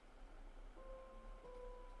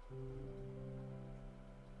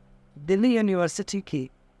Delhi university की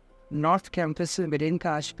north campus में वीरेन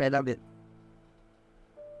का आज पहला दिन।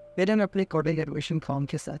 वीरेन अपने कॉलेज एडमिशन फॉर्म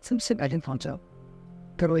के साथ सबसे पहले पहुंचा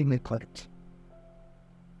करोई में कॉलेज।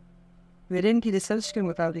 वीरेन की रिसर्च के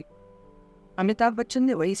मुताबिक अमिताभ बच्चन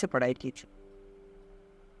ने वहीं से पढ़ाई की थी,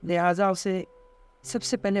 लिहाजा उसे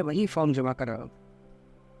सबसे पहले वही फॉर्म जमा करा।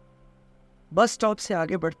 बस स्टॉप से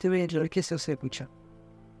आगे बढ़ते हुए एक लड़के से उसे पूछा,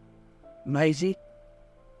 भाई जी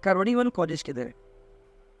करोड़ीवाल कॉलेज किधर है?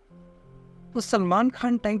 उस सलमान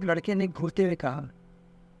खान टाइप लड़के ने घूरते हुए कहा,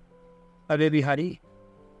 अबे बिहारी,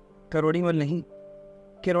 करोड़ीवाल नहीं,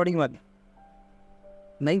 किरोड़ीवाल।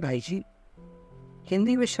 नहीं भाई जी,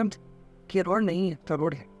 हिंदी में शब्द किरोड़ नहीं है,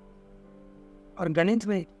 करोड़ है, और गणित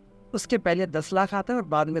में उसके पहले 10 लाख आता है और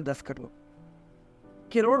बाद में 10 करोड़।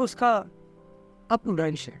 किरोड़ उसका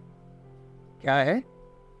अपभ्रंश है। क्या है?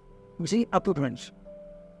 जी, अपभ्रंश।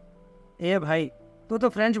 ए भाई, तू तो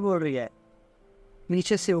फ्रेंच बोल रही है।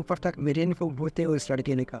 नीचे से ऊपर तक वीरेन को घूरते हुए उस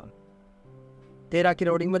लड़के ने कहा, तेरा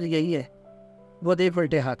किरोड़ीवाल यही है, वो दे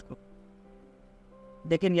उल्टे हाथ को।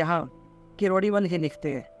 लेकिन यहाँ किरोड़ीवाल ही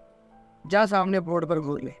लिखते हैं, जा सामने बोर्ड पर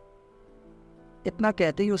घूर ले। इतना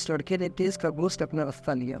कहते ही उस लड़के ने तेज खरगोश अपना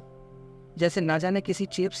रास्ता लिया, जैसे ना जाने किसी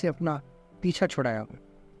चेप से अपना पीछा छुड़ाया हो।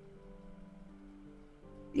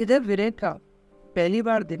 इधर वीरेन का पहली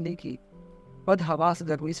बार दिल्ली की बदहवास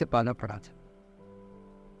गर्मी से पाला पड़ा था।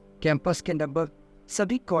 कैंपस के लगभग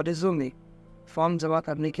सभी कॉलेजों में फॉर्म जमा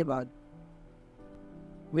करने के बाद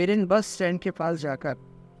वीरेन बस स्टैंड के पास जाकर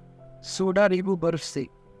सोडा नींबू बर्फ से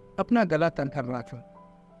अपना गला तन कर रहा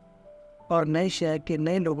था और नए शहर के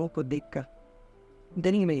नए लोगों को देखकर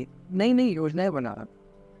दिल्ली में नई नई योजनाएं बना रहा।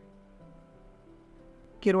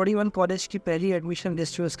 किरोड़ीवाल कॉलेज की पहली एडमिशन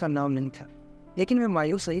लिस्ट में उसका नाम नहीं था, लेकिन वह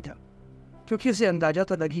मायूस नहीं था, क्योंकि उसे अंदाजा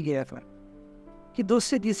तो लग ही गया था कि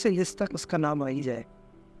दूसरे तीसरे लिस्ट तक उसका नाम आ ही जाए।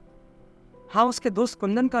 हाँ, उसके दोस्त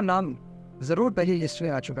कुंदन का नाम जरूर पहली लिस्ट में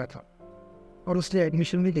आ चुका था और उसने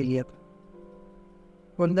एडमिशन भी ले लिया था।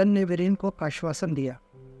 कुंदन ने वीरेन को आश्वासन दिया,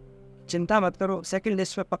 चिंता मत करो, सेकंड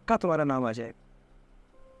लिस्ट में पक्का तुम्हारा नाम आ जाए।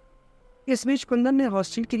 इस बीच कुंदन ने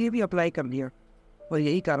हॉस्टल के लिए भी अप्लाई कर दिया और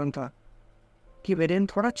यही कारण था कि वीरेन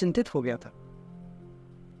थोड़ा चिंतित हो गया था।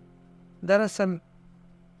 दरअसल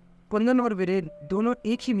कुंदन और वीरेन दोनों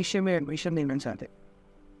एक ही विषय में एडमिशन लेना चाहते,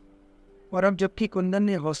 और अब जबकि कुंदन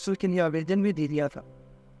ने हॉस्टल के लिए आवेदन भी दे दिया था,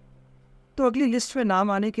 तो अगली लिस्ट में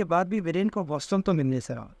नाम आने के बाद भी वीरेन को हॉस्टल तो मिलने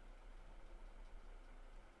से रहा।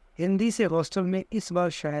 हिंदी से हॉस्टल में इस बार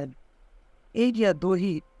शायद 1 या 2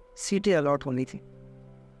 ही सीटें अलॉट होनी थी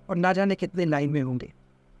और ना जाने कितने लाइन में होंगे।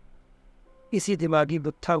 इसी दिमागी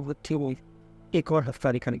बुत्था बुत्थी में एक और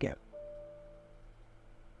हफ्ता निकल गया।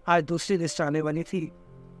 आज दूसरी लिस्ट आने वाली थी,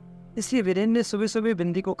 इसलिए वीरेन ने सुबह सुबह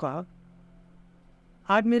बिंदी को कहा,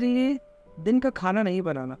 आज मेरे लिए दिन का खाना नहीं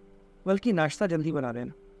बनाना, बल्कि नाश्ता जल्दी बना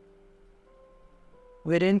देना।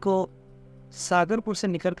 वीरेन को सागरपुर से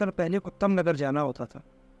निकलकर पहले उत्तम नगर जाना होता था,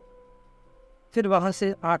 फिर वहां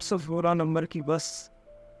से 816 नंबर की बस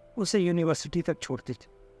उसे यूनिवर्सिटी तक छोड़ती थी।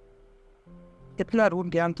 इतना रूट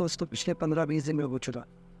ज्ञान तो उसको पिछले 15-20 दिन में हो चुका।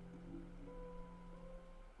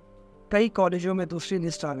 कई कॉलेजों में दूसरी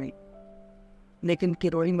लिस्ट आ गई, लेकिन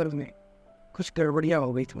किरोड़ीवाल में कुछ गड़बड़ियां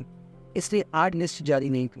हो गई थी, इसलिए आज लिस्ट जारी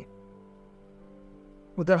नहीं की।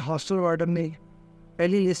 उधर हॉस्टल वार्डन ने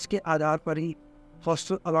पहली लिस्ट के आधार पर ही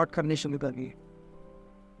हॉस्टल अलॉट करने शुरू कर दिए।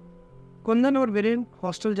 कुंदन और वीरेन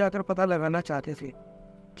हॉस्टल जाकर पता लगाना चाहते थे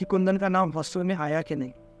कि कुंदन का नाम हॉस्टल में आया कि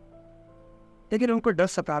नहीं, लेकिन उनको डर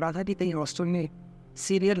सता रहा था कि कहीं हॉस्टल में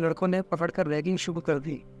सीनियर लड़कों ने पकड़कर रैगिंग शुरू कर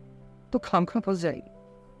दी तो खामखा फंस जाएगी।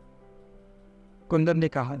 कुंदन ने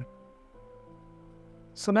कहा,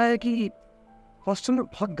 सुना है कि हॉस्टल में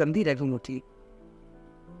बहुत गंदी रैगिंग होती है।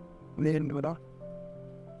 वीरेन ने बोला,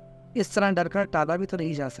 इस तरह डर कर टाला भी तो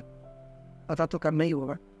नहीं जा सकता, पता तो करना ही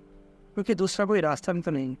होगा, क्योंकि दूसरा कोई रास्ता भी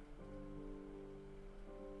तो नहीं।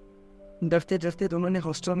 डरते डरते दोनों ने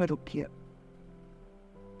हॉस्टल में रुक किया।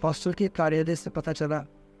 हॉस्टल के कार्यालय से पता चला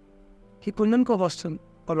कि कुंदन को हॉस्टल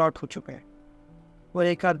अलॉट हो चुका है और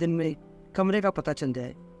 1 आध दिन में कमरे का पता चल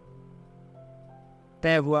जाए।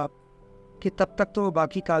 तय हुआ कि तब तक तो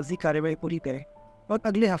बाकी कागजी कार्यवाही पूरी करे और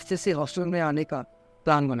अगले हफ्ते से हॉस्टल में आने का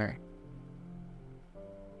प्लान बनाए।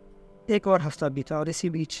 एक और हफ्ता बीता और इसी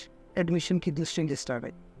बीच एडमिशन की दूसरी लिस्ट आ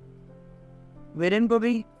गई। वीरेन को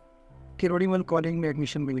भी किरोड़ीवाल कॉलेज में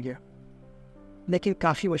एडमिशन मिल गया, लेकिन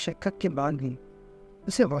काफ़ी मशक्कत के बाद भी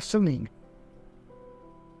उसे हॉस्टल नहीं मिला।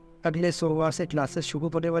 अगले सोमवार से क्लासेस शुरू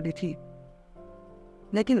होने वाली थी,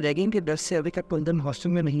 लेकिन रैगिंग के डर से अभी तक कुंदन हॉस्टल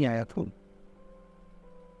में नहीं आया था।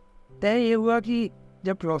 तय ये हुआ कि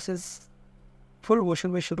जब प्रोसेस फुल मोशन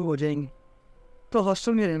में शुरू हो जाएंगे तो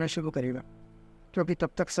हॉस्टल में रहना शुरू करेगा क्योंकि तब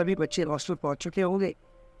तक सभी बच्चे हॉस्टल पहुंच चुके होंगे,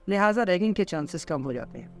 लिहाजा रैगिंग के चांसेस कम हो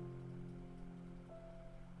जाते हैं।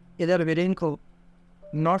 इधर वीरेन को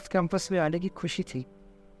नॉर्थ कैंपस में आने की खुशी थी,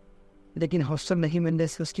 लेकिन हॉस्टल नहीं मिलने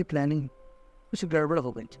से उसकी प्लानिंग कुछ गड़बड़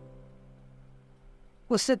हो गई।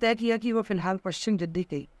 उससे तय किया कि वो फिलहाल पश्चिम दिल्ली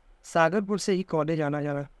के सागरपुर से ही कॉलेज आना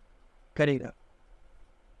जाना करेगा।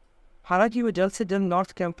 हालांकि वो जल्द से जल्द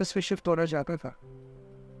नॉर्थ कैंपस में शिफ्ट होना चाहता था।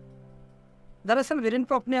 दरअसल वीरेन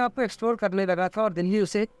को अपने आप को एक्सप्लोर करने लगा था और दिल्ली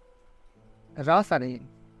उसे रास आ रही है।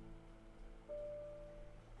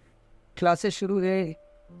 क्लासेस शुरू हुए,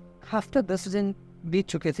 हफ्ता 10 दिन बीत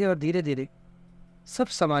चुके थे और धीरे धीरे सब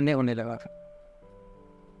सामान्य होने लगा था।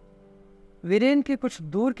 वीरेन के कुछ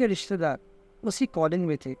दूर के रिश्तेदार उसी कॉलेज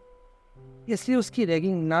में थे, इसलिए उसकी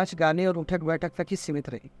रैगिंग नाच गाने और उठक बैठक तक ही सीमित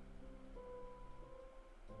रही।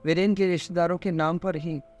 वीरेन के रिश्तेदारों के नाम पर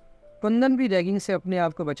ही कुंदन भी रैगिंग से अपने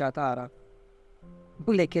आप को बचाता आ रहा,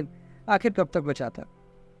 लेकिन आखिर कब तक बचाता।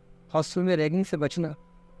 हॉस्टल में रैगिंग से बचना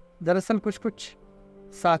दरअसल कुछ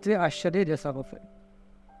सातवें आश्चर्य जैसा होता है।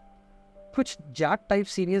 कुछ जाट टाइप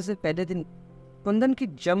सीनियर से पहले दिन कुंदन की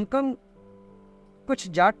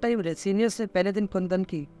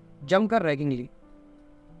जमकर रैगिंग ली।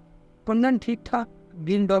 कुंदन ठीक ठाक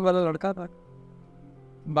ग्रीन डॉग वाला लड़का था,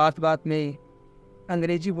 बात बात में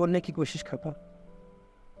अंग्रेजी बोलने की कोशिश करता।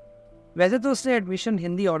 वैसे तो उसने एडमिशन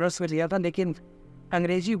हिंदी ऑनर्स में लिया था, लेकिन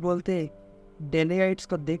अंग्रेजी बोलते डेलियाइट्स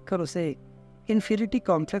को देखकर उसे इन्फीरिटी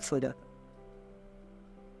कॉम्प्लेक्स हो जाता।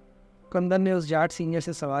 कुंदन ने उस जाट सीनियर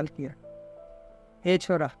से सवाल किया, हे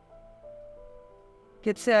छोरा,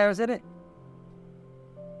 किससे आए हो रे?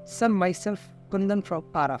 सम my self Kundan from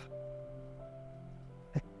Ara.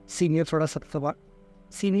 Senior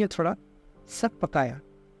थोड़ा सब पकाया।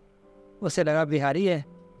 उसे लगा बिहारी है,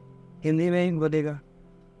 हिंदी में ही बोलेगा,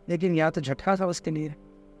 लेकिन यहाँ तो झटका था उसके लिए।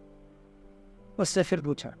 उससे फिर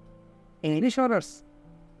पूछा, English honours?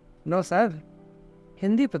 No sir,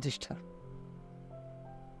 Hindi प्रतिष्ठा।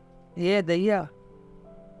 ये दैया,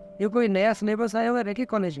 ये कोई नया सिलेबस आया हुआ है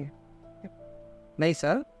कॉलेज में? नहीं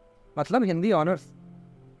सर, मतलब हिंदी ऑनर्स।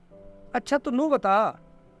 अच्छा तो नू बता,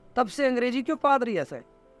 तब से अंग्रेजी क्यों पाद रही है सर?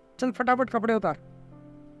 चल फटाफट कपड़े उतार।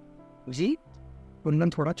 जी? कुंदन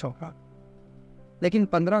थोड़ा चौंका, लेकिन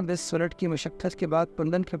 15-20 मिनट की मशक्कत के बाद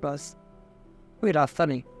कुंदन के पास कोई रास्ता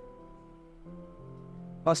नहीं।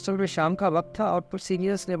 हॉस्टल में शाम का वक्त था और कुछ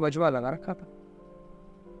सीनियर्स ने मजवा लगा रखा था।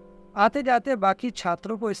 आते जाते बाकी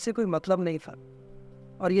छात्रों को इससे कोई मतलब नहीं था,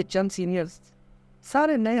 और ये चंद सीनियर्स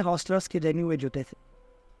सारे नए हॉस्टलर्स की रैगिंग में जुटे थे।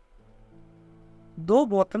 2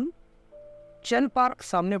 बोतल चल पार्क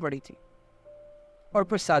सामने पड़ी थी और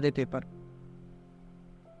कुछ सादे पेपर।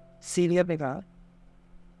 सीनियर ने कहा,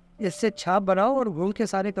 इससे छाप बनाओ और घूम के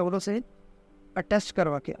सारे कमरों से अटेस्ट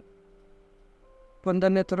करवा के।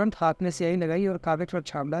 कुंदन ने तुरंत हाथ में स्याही लगाई और कागज पर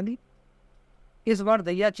छाप डाली। इस बार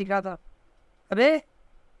दैया चीखा था, अरे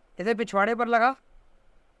इसे पिछवाड़े पर लगा,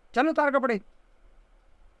 चल उतार कपड़े।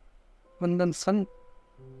 कुंदन सन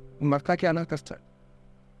मरता क्या ना करता।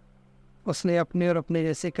 उसने अपने और अपने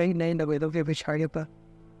जैसे कई नए नवेदों के पिछाड़े पर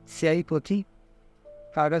स्याही पोती,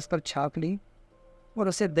 कागज पर छाप ली और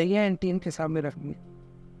उसे दैया एंटीन के सामने रख दिया।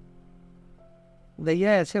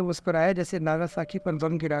 दैया ऐसे मुस्कुराया जैसे नागासाकी पर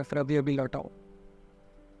बम गिरा कर अभी लौटाओ,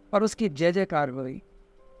 और उसकी जय जयकार हो गई।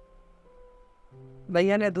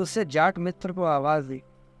 दैया ने दूसरे जाट मित्र को आवाज दी,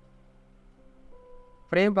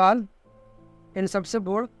 प्रेमपाल, इन सबसे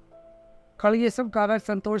बोल, कल ये सब कागज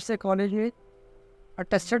संतोष से कॉलेज में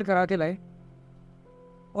अटेस्टेड करा के लाए,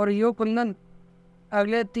 और यो कुंदन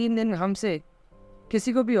अगले 3 दिन हमसे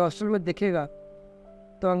किसी को भी हॉस्टल में दिखेगा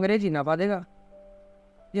तो अंग्रेजी ना पा देगा।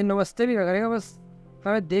 ये नमस्ते भी करेगा, बस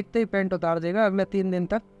हमें देखते ही पैंट उतार देगा। अगले 3 दिन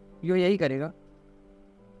तक यो यही करेगा।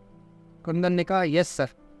 कुंदन ने कहा, यस सर,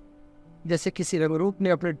 जैसे किसी रंगरूप ने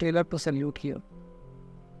अपने ट्रेलर को सैल्यूट किया।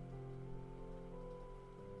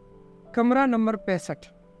 कमरा नंबर 65,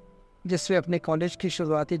 जिसमें अपने कॉलेज की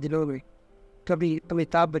शुरुआती दिनों में कभी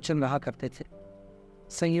अमिताभ बच्चन रहा करते थे,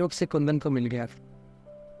 संयोग से कुंदन को मिल गया।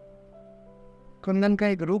 कुंदन का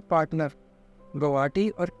एक ग्रुप पार्टनर गुवाहाटी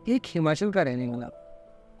और एक हिमाचल का रहने वाला,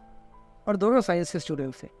 और दोनों साइंस के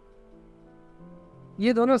स्टूडेंट थे।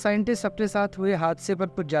 ये दोनों साइंटिस्ट अपने साथ हुए हादसे पर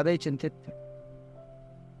कुछ ज्यादा ही चिंतित थे।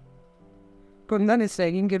 कुंदन इस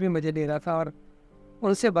रैगिंग के भी मजे ले रहा था और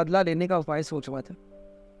उनसे बदला लेने का उपाय सोच रहा था।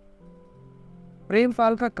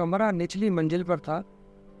 प्रेमपाल का कमरा निचली मंजिल पर था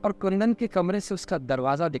और कुंदन के कमरे से उसका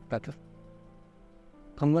दरवाजा दिखता था।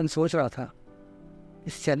 कुंदन सोच रहा था,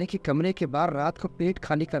 इस चने के कमरे के बाहर रात को पेट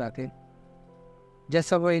खाली कराते,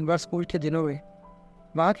 जैसा वो एक बार स्कूल के दिनों में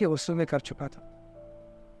वहां के हॉस्टल में कर चुका था।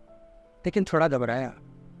 लेकिन थोड़ा घबराया।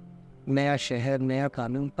 नया शहर, नया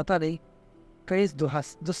कानून, पता नहीं कहीं इस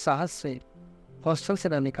दुस्साहस से हॉस्टल से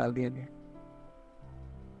ना निकाल दिया गया।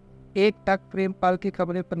 एक टक प्रेमपाल के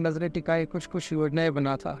कमरे पर नजरें टिकाए कुछ कुछ योजनाएं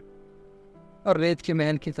बनाता और रेत के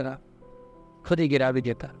महल की तरह खुद ही गिरा भी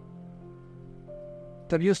देता।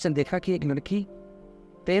 तभी उसने देखा कि एक लड़की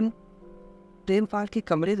प्रेमपाल के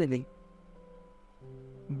कमरे में गई।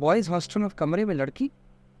 बॉयज हॉस्टल ऑफ कमरे में लड़की।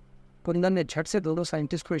 कुंदन ने झट से दोनों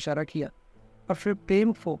साइंटिस्ट को इशारा किया और फिर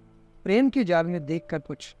प्रेम के जाल में देखकर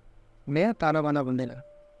कुछ नया ताना बाना बनने लगा।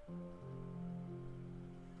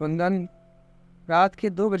 कुंदन, रात के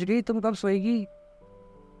 2 बज गई, तुम कब सोएगी?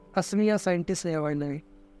 असमिया साइंटिस्ट ने आवाज लगाई।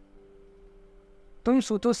 तुम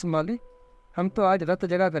सूतो संभाले, हम तो आज रात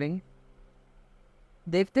जगह करेंगे।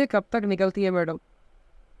 देखते कब तक निकलती है मैडम।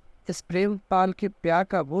 इस प्रेमपाल के प्यार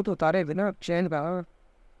का भूत उतारे बिना चैन रहा।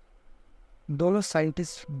 दोनों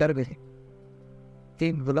साइंटिस्ट डर गए।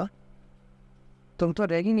 एक बोला, तुम तो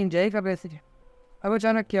रैगिंग एंजॉय कर रहे थे, अब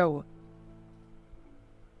अचानक क्या हुआ?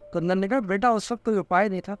 कुंदन ने कहा, बेटा उस वक्त कोई उपाय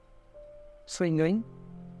नहीं था। स्विंग।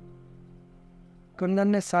 कुंदन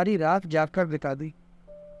ने सारी रात जागकर बिता दी।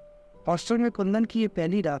 हॉस्टल में कुंदन की ये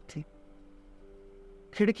पहली रात थी।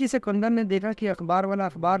 खिड़की से कुंदन ने देखा कि अखबार वाला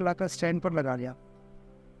अखबार लाकर स्टैंड पर लगा दिया।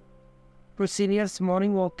 कुछ सीनियर्स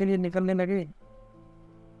मॉर्निंग वॉक के लिए निकलने लगे।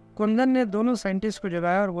 कुंदन ने दोनों साइंटिस्ट को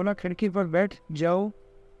जगाया और बोला, खिड़की पर बैठ जाओ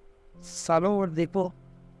सालों और देखो,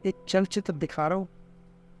 एक चलचित्र दिखा रहा हूँ।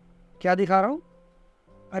 क्या दिखा रहा हूँ?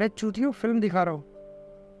 अरे चूतियों, फिल्म दिखा रहा हूँ।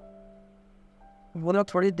 बोला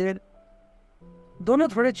थोड़ी देर। दोनों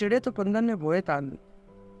थोड़े चिड़े तो कुंदन ने बोए तान ली।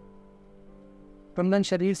 कुंदन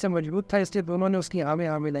शरीर से मजबूत था, इसलिए दोनों ने उसकी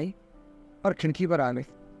आमे लाई और खिड़की पर आ गए।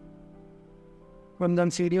 कुंदन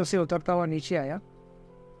सीढ़ियों से उतरता हुआ नीचे आया,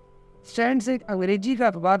 स्टैंड से एक अंग्रेजी का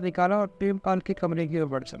अखबार निकाला और प्रेमपाल के कमरे की ओर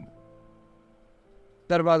बढ़ चला।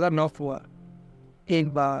 दरवाजा नॉक हुआ,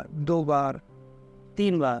 1 बार, 2 बार,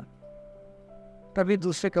 3 बार। तभी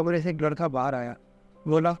दूसरे कमरे से एक लड़का बाहर आया।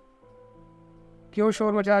 बोला, क्यों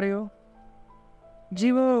शोर मचा रहे हो?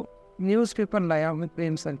 जी वो न्यूज़पेपर लाया हूँ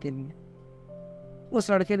प्रेम सर के लिए।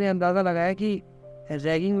 उस लड़के ने अंदाज़ा लगाया कि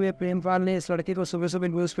रैगिंग हुए प्रेमपाल ने इस लड़के को सुबह सुबह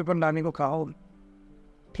न्यूज़पेपर लाने को कहा हो।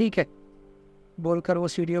 ठीक है, बोलकर वो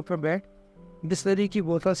सीढ़ियों पर बैठ बिस्लरी की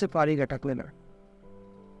बोतल से पानी गटकने लगा।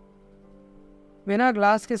 बिना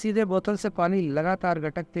ग्लास के सीधे बोतल से पानी लगातार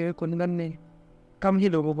गटकते हुए कुंदन ने कम ही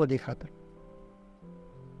लोगों को देखा था।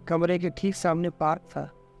 कमरे के ठीक सामने पार्क था,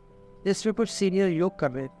 जिसमें कुछ सीनियर योग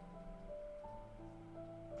कर रहे थे।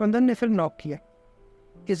 कुंदन ने फिर नॉक किया।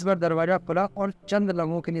 इस बार दरवाजा खुला और चंद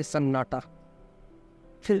लम्हों के लिए सन्नाटा।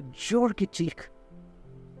 फिर जोर की चीख।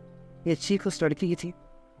 ये चीख उस लड़की की थी।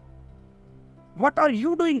 What are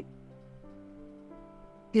you doing?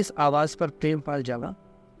 इस आवाज पर प्रेमपाल जागा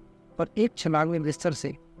और एक छलांग में बिस्तर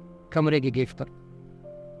से कमरे के गेट पर।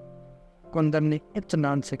 कुंदन ने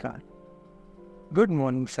इत्मीनान से कहा, good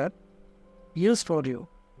morning sir, news for you.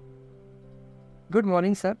 Good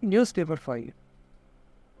morning sir, newspaper for you.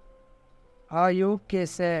 हाँ यू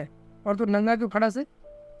कैसे? और तू नंगा क्यों खड़ा से?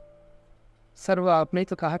 सर वो आपने ही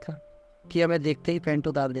तो कहा था कि हमें देखते ही पैंट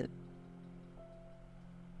उतार दे।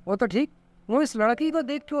 वो तो ठीक, वो इस लड़की को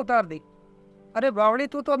देख के उतार दी। अरे बावड़ी,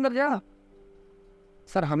 तू तो अंदर जा।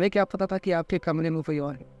 सर हमें क्या पता था कि आपके कमरे में कोई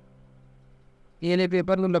और है। ये ले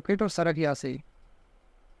पेपर में लपेट और सरक यहाँ से।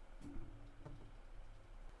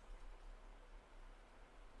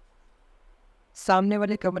 सामने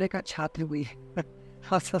वाले कमरे का छात्र हुई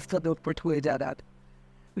हंस कर दुपट हुए जा रहा था,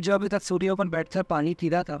 जो अभी तक सूर्यों पर बैठकर पानी पी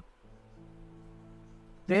रहा था।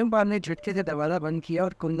 प्रेमपाल ने झटके से दरवाजा बंद किया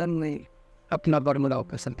और कुंदन ने अपना बरमुला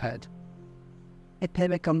ऊपर संभाया। इतने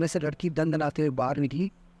में कमरे से लड़की दंदनाते हुए बाहर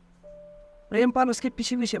निकली। प्रेमपाल उसके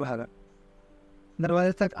पीछे पीछे भागा।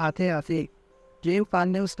 दरवाजे तक आते आते प्रेमपाल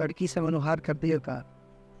ने उस लड़की से मनोहार करते हुए कहा,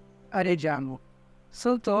 अरे जानू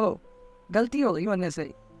सुन, तो गलती हो गई होने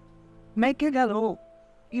से। मैं क्या गल हो,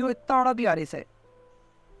 ये इतना बड़ा भी आ रही से।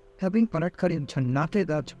 तभी पलट कर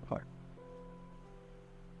झन्नाटेदार थप्पड़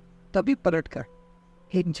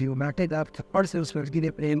एक झिमाटेदार थप्पड़ से उस लड़की ने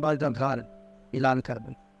प्रेमपाल का घर ऐलान कर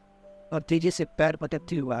दी और तेजी से पैर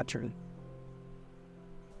पटकती हुई आ चढ़ी।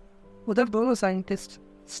 उधर दोनों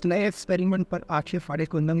साइंटिस्ट नए एक्सपेरिमेंट पर आंखें फाड़े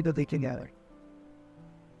कुंदन तो देखे जा रहे।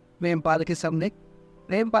 प्रेमपाल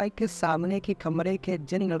के सामने के कमरे के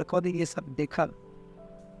जिन लड़कों ने ये सब देखा,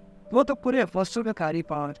 वो तो पूरे हॉस्टल का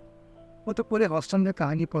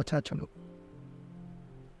कहानी पहुंचा। चलो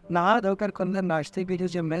नहा धोकर कुंदन नाश्ते के लिए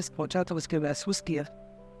जब मैस पहुंचा तो उसके महसूस किया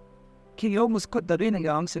कि लोग उसको दबे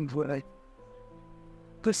निगाम से घूर रहे।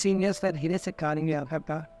 कुछ सीनियर्स ने धीरे से कहानी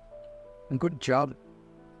आपका गुड जॉब,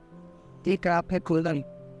 एक आप है कुंदन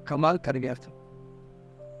कमाल कर गया था।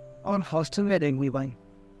 और हॉस्टल में रेंगवी बाई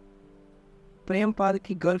प्रेमपाल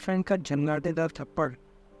की गर्लफ्रेंड का झन्नाटेदार थप्पड़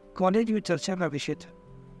कॉलेज में चर्चा का विषय था।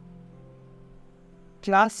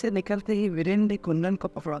 क्लास से निकलते ही वीरेन ने कुंदन को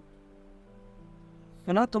पकड़ा।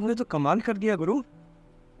 ना तुमने तो कमाल कर दिया गुरु।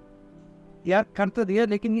 यार कर तो दिया,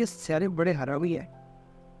 लेकिन ये सारे बड़े हरामी है।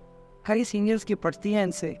 कई सीनियर्स की पढ़ती हैं,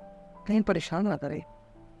 इनसे कहीं परेशान ना करे।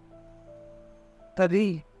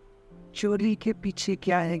 तभी चोरी के पीछे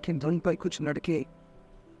क्या है कि धुन पर कुछ लड़के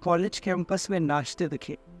कॉलेज कैंपस में नाचते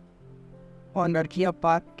दिखे और लड़कियां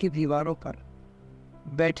पार्क की दीवारों पर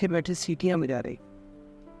बैठे बैठे सीटियां बजा रही।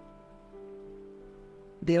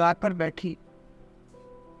 दीवार पर बैठी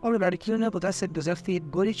और लड़कियों ने उधर से गुजरती एक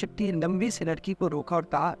गोरी चट्टी लंबी सी लड़की को रोका और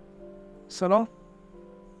कहा, सुनो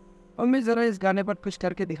और मैं जरा इस गाने पर कुछ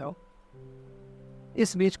करके दिखाओ।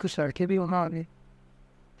 इस बीच कुछ लड़के भी वहां आ गए।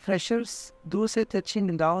 फ्रेशर्स दूर से तिरछी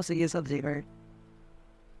निगाहों से ये सब देख रहे।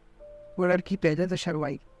 वो लड़की पहले तो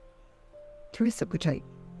शर्माई, थोड़ी सब कुछ आई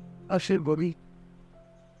और फिर बोली,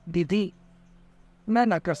 दीदी मैं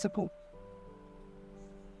ना कर सकूं।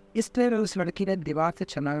 इसलिए उस लड़की ने दीवार से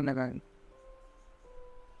छलांग लगाई।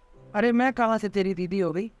 अरे मैं कहाँ से तेरी दीदी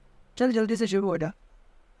हो गई, चल जल्दी से शुरू हो जा।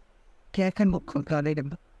 कहकर मुख खुलकाने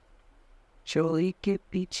लगा। चोरी के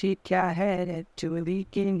पीछे क्या है, चोरी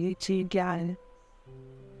के नीचे क्या है।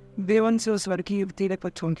 बेवन से उस लड़की युवती ने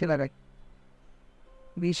कुछ ठुमके लगाई।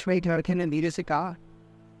 बीच में एक लड़के ने धीरे से कहा,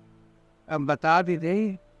 अब बता भी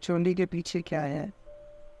दे चोरी के पीछे क्या है।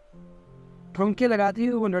 ठुमके लगाती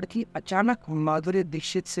हुई वो लड़की अचानक माधुरी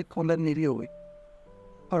दीक्षित से कोलन नीली हो गई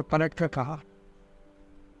और पलट कर कहा,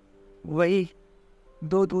 वही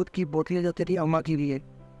 2 दूध की बोतलें जो तेरी अम्मा की लिए।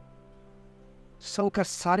 सोकर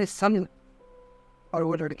सारे सन और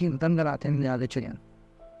वो लड़की दंदनाते हुए आगे चले।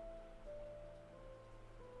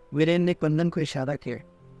 वीरेन ने कुंदन को इशारा किया,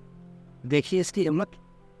 देखिए इसकी हिम्मत,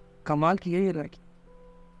 कमाल की है ये लड़की।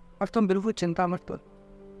 और तुम बिल्कुल चिंता मत करो,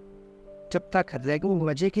 जब तक रेगू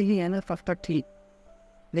मजे के लिए है ना तब तक ठीक,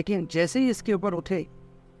 लेकिन जैसे ही इसके ऊपर उठे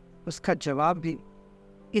उसका जवाब भी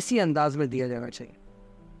इसी अंदाज में दिया जाना चाहिए।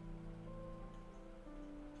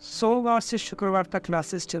 सोमवार से शुक्रवार तक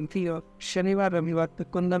क्लासेस चलती और शनिवार रविवार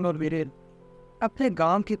तक कुंदन और वीरेन अपने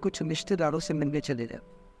गांव के कुछ रिश्तेदारों से मिलने चले गए।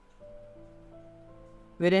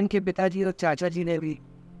 वीरेन के पिताजी और चाचा जी ने भी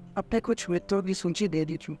अपने कुछ मित्रों की सूची दे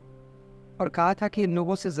दी थी और कहा था कि इन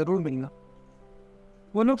लोगों से जरूर मिलना।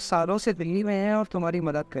 वो लोग सालों से दिल्ली में हैं और तुम्हारी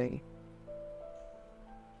मदद करेंगे।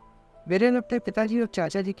 वीरेन अपने पिताजी और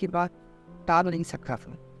चाचा जी की बात टाल नहीं सकता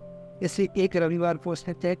था, इसलिए एक रविवार को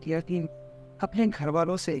उसने तय किया कि अपने घर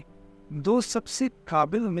वालों से 2 सबसे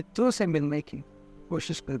काबिल मित्रों से मिलने की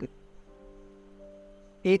कोशिश कर दे।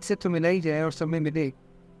 एक से तो मिला ही जाए और समय मिले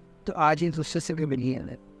तो आज ही दूसरे से भी मिली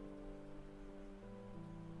है।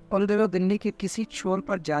 और देखो दिल्ली के किसी छोर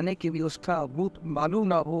पर जाने की भी उसका रूट मालूम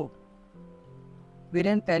ना हो।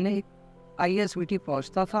 वीरेन पहले ISBT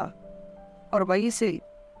पहुंचता था और वहीं से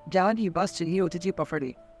जहां की बस चाहिए होती थी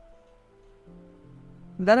पकड़ी।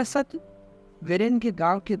 दरअसल वीरेन के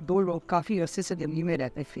गांव के 2 लोग काफी अरसे से दिल्ली में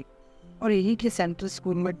रहते थे और यही के सेंट्रल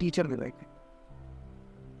स्कूल में टीचर मिल गए थे।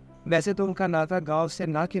 वैसे तो उनका नाता गांव से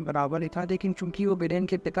ना के बराबर ही था, लेकिन चूंकि वो वीरेन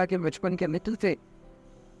के पिता के बचपन के मित्र थे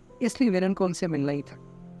इसलिए वीरेन को उनसे मिलना ही था।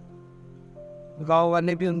 गांव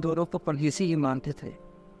वाले भी उन दोनों को परदेसी ही मानते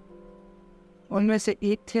थे। उनमें से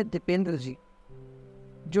एक थे दीपेंद्र जी,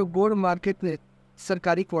 जो गोड़ मार्केट में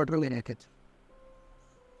सरकारी क्वार्टर में रहते थे।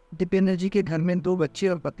 दीपेंद्र जी के घर में 2 बच्चे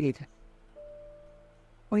और पत्नी थे।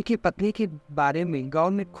 उनकी पत्नी के बारे में गांव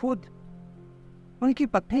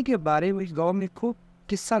में खूब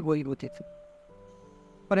किस्सा गोई होती थी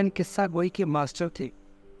और इन किस्सा गोई के मास्टर थे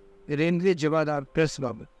रेलवे जवादार प्रेम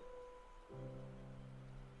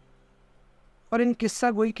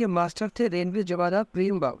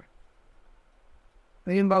बाबू।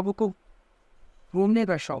 प्रेम बाबू को घूमने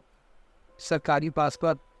का शौक, सरकारी पास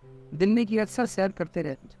पर दिल्ली की अक्सर सैर करते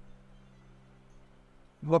रहते थे।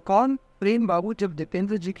 वो कौन, प्रेम बाबू जब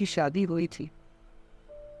दीपेंद्र जी की शादी हुई थी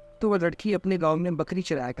तो वह लड़की अपने गांव में बकरी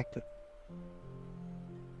चराया करती।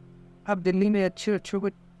 अब दिल्ली में अच्छे को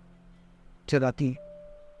चराती है।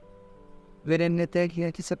 वीरेन ने तय किया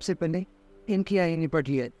कि सबसे पहले इनकी आई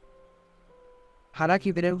निपटी है।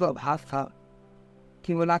 हालांकि वीरेन को आभास था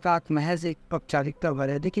कि मुलाकात महज एक औपचारिकता भर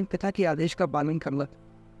है, लेकिन पिता के आदेश का पालन करना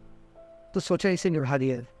तो सोचा इसे निभा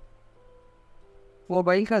दिया।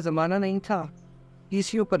 मोबाइल का जमाना नहीं था,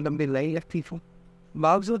 पीसीओ पर लंबी लाइन लगती थी।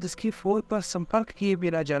 बावजूद इसकी फोन पर संपर्क किए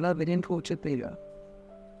बिना जाना वीरेन को उचित नहीं लगा।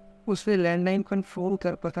 उसने लैंडलाइन पर फोन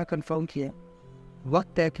कर पता कंफर्म किया, वक्त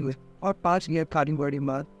तय किया और 5 गिरफ्तारी बड़ी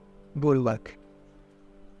मार बोल वर्क।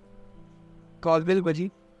 कॉल बिल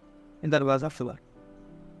बजी, दरवाजा खुला।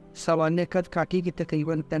 सामान्य कद काठी की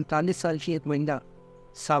तकरीबन 45 साल की एक महिला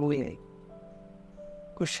सामने आई।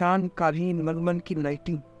 कुशान कालीन मलमल की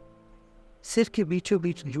लाइटिंग सिर के बीचों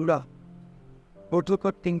बीच जुड़ा, होठों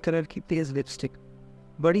पर पिंक कलर की तेज लिपस्टिक,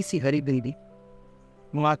 बड़ी सी हरी बिंदी,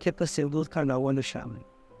 आंखें पर सिंदूर का नौवा निशान।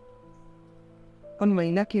 और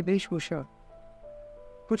महिला की वेशभूषा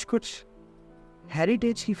कुछ कुछ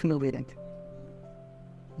हेरिटेज की फिल्म वीरेन थे।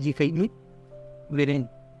 जी कही वीरेन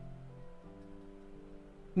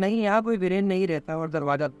नहीं, यहाँ कोई वीरेन नहीं रहता। और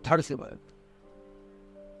दरवाजा धड़ से बंद।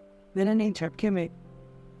 वीरेन एक झटके में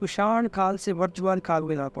कुशाण काल से वर्तमान काल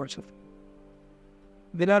में ना पहुंचा।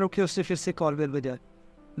 बिना रुके उससे फिर से कॉल बेल बजा,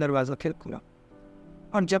 दरवाजा फिर खुला।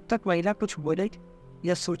 और जब तक महिला कुछ बोले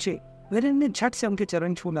या सोचे, वीरेन ने झट से उनके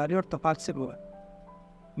चरण छू डाले और तपाक से बोला,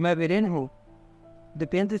 मैं वीरेन हूँ,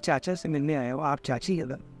 दीपेंद्र चाचा से मिलने आया हूँ। आप चाची है?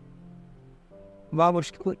 वह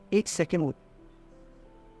मुश्किल 1 सेकेंड हो।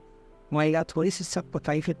 महिला थोड़ी सी सब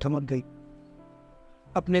पताई फिर थमक गई।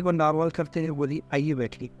 अपने को नॉर्मल करते हुए बोली, आइए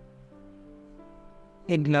बैठिए।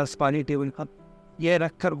 एक गिलास पानी टेबल पर यह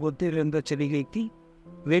रखकर बोलते हुए अंदर चली गई थी,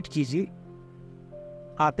 वेट कीजिए,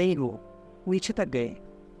 आते ही वो पीछे तक गए।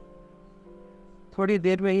 थोड़ी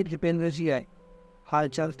देर में ही दीपेंद्र जी आए,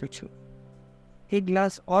 हालचाल पूछो। एक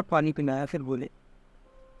गिलास और पानी पिलाया, फिर बोले,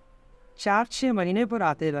 4-6 महीने पर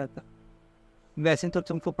आते रहता। वैसे तो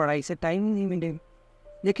तुमको पढ़ाई से टाइम नहीं मिलेगा,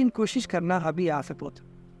 लेकिन कोशिश करना अभी आ सको तो।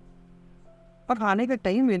 और आने का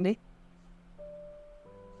टाइम मिले।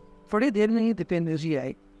 थोड़ी देर में ही दीपेंद्र जी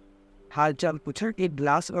आए, हालचाल पूछा, एक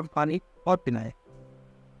गिलास और पानी और पिलाए,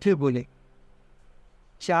 फिर बोले,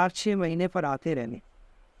 4-6 महीने पर आते रहने।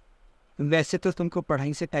 वैसे तो तुमको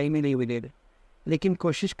पढ़ाई से टाइम ही नहीं मिलेगा, लेकिन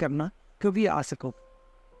कोशिश करना कभी आ सको।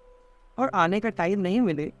 और आने का टाइम नहीं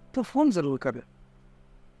मिले तो फोन जरूर करो।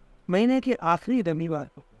 महीने के आखिरी रविवार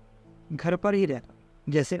को घर पर ही रहता,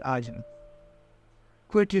 जैसे आज में।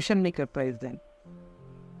 कोई ट्यूशन नहीं करता इस दिन।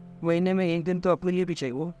 महीने में एक दिन तो अपने लिए भी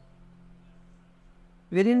चाहिए।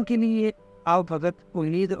 वीरेन के लिए आओ भगत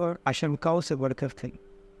उम्मीद और आशंकाओं से बढ़कर थे।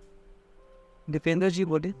 दीपेंद्र जी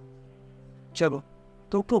बोले, चलो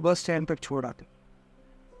तो बस स्टैंड तक छोड़ आते।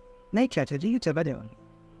 नहीं चाचा जी, ये चला जाएगा।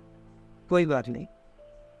 कोई बात नहीं,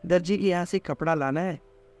 दर्जी के यहाँ से कपड़ा लाना है,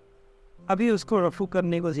 अभी उसको रफू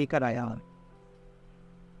करने को लेकर आया हूँ।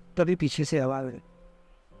 तभी पीछे से आवाज है,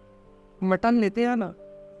 मटन लेते हैं ना।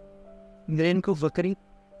 वीरेन को बकरी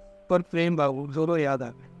पर प्रेम बाबू दोनों याद आ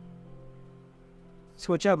गए।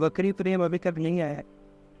 सोचा बकरी प्रेम अभी तक नहीं आया।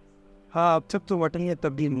 हाँ, अब तक तो मटन या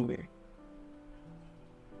तब्दील हुए।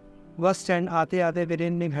 बस स्टैंड आते आते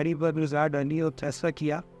वीरेन ने घड़ी पर गुजार डाली और फैसला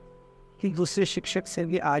किया कि दूसरे शिक्षक से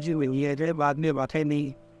भी आज ही हुई है, बाद में बातें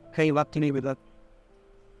नहीं, कहीं वक्त नहीं मिला।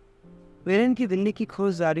 वीरेन की दिल्ली की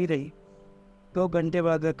खोज जारी रही। 2 घंटे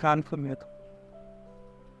बाद कानपुर में था।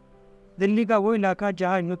 दिल्ली का वो इलाका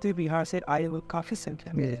जहाँ यूपी बिहार से आए हुए काफी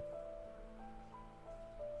संख्या में है।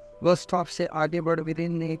 बस स्टॉप से आगे बढ़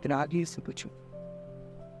वीरेन ने एक राहगीर से पूछा,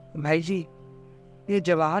 भाई जी, ये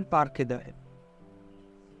जवाहर पार्क किधर है?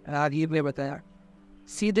 राहगीर ने बताया,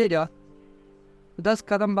 सीधे जा, 10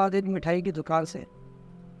 कदम बाद एक मिठाई की दुकान से,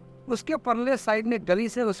 उसके परले साइड में गली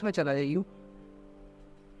से उसमें चला जाइए।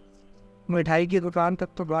 मिठाई की दुकान तक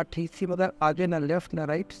तो बात ठीक थी, मगर आगे ना लेफ्ट ना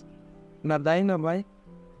राइट, ना दाएं ना बाएं,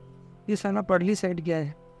 ये सारा परली साइड गया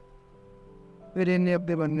है। वीरेन ने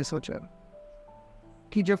अपने मन में सोचा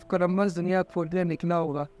कि जब कोलंबस दुनिया खोजने निकला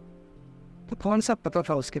होगा तो कौन सा पता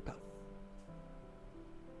था उसके पास।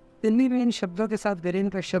 दिल्ली में इन शब्दों के साथ वीरेन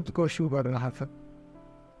का शब्द को शू बढ़ रहा था।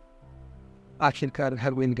 आखिरकार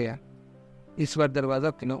घर मिल गया। इस बार दरवाजा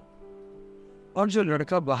खुला और जो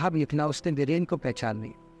लड़का बाहर निकला उसने वीरेन को पहचान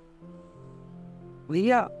लिया।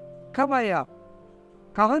 भैया, कब आए आप?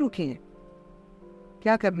 कहाँ रुके हैं?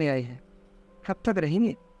 क्या करने आए हैं? कब तक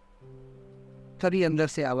रहेंगे? तभी अंदर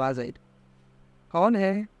से आवाज आई, कौन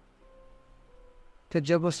है? तो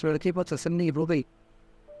जब उस लड़के पर तसल्ली हो गई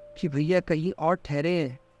कि भैया कहीं और ठहरे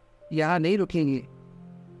हैं, यहाँ नहीं रुकेंगे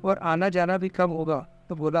और आना जाना भी कम होगा,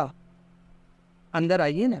 तो बोला, अंदर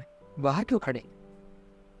आइए ना, बाहर क्यों खड़े?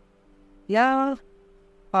 या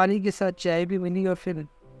पानी के साथ चाय भी मिली और फिर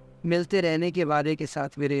मिलते रहने के वादे के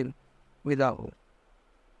साथ वीरेन विदा हो।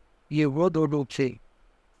 ये वो 2 लोग थे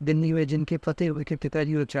दिल्ली में जिनके पते हुए के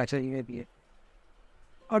पिताजी और चाचा जी ने दिए।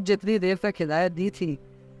 और जितनी देर तक हिदायत दी थी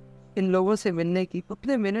इन लोगों से मिलने की,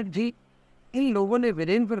 उतने मिनट भी इन लोगों ने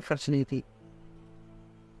वीरेन पर खर्च नहीं थी।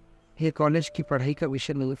 ये कॉलेज की पढ़ाई का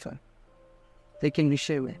विषय नहीं था, लेकिन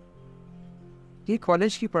विषय में ये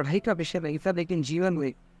कॉलेज की पढ़ाई का विषय नहीं था, लेकिन जीवन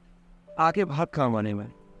में आगे बहुत काम आने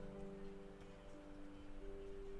वाले।